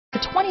The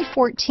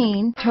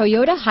 2014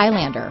 Toyota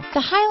Highlander. The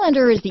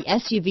Highlander is the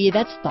SUV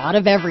that's thought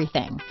of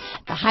everything.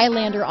 The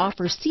Highlander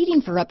offers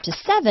seating for up to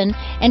 7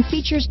 and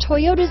features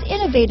Toyota's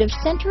innovative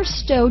center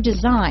stow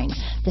design.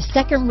 The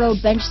second row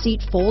bench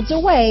seat folds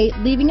away,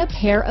 leaving a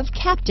pair of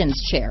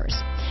captain's chairs.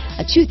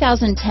 A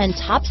 2010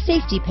 top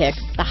safety pick,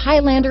 the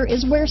Highlander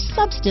is where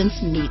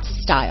substance meets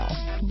style.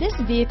 This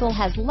vehicle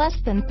has less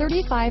than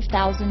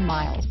 35,000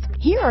 miles.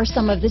 Here are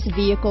some of this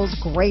vehicle's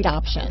great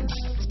options: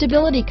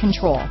 stability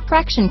control,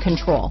 traction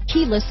control,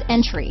 keyless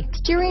entry,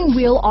 steering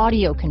wheel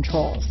audio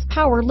controls,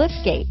 power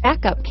liftgate,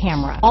 backup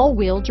camera,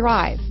 all-wheel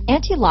drive,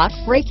 anti-lock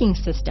braking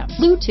system,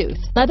 Bluetooth,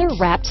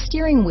 leather-wrapped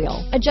steering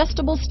wheel,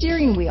 adjustable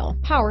steering wheel,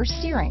 power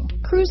steering,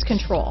 cruise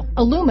control,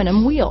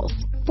 aluminum wheels,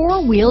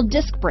 4-wheel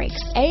disc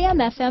brakes,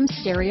 AM/FM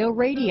stereo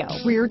radio,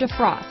 rear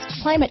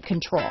defrost, climate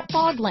control,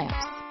 fog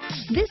lamps.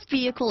 This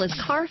vehicle is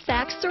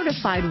CARFAX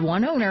certified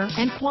one owner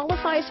and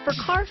qualifies for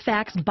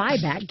CARFAX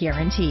buyback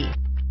guarantee.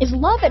 Is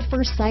love at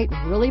first sight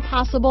really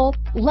possible?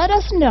 Let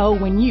us know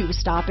when you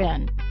stop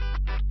in.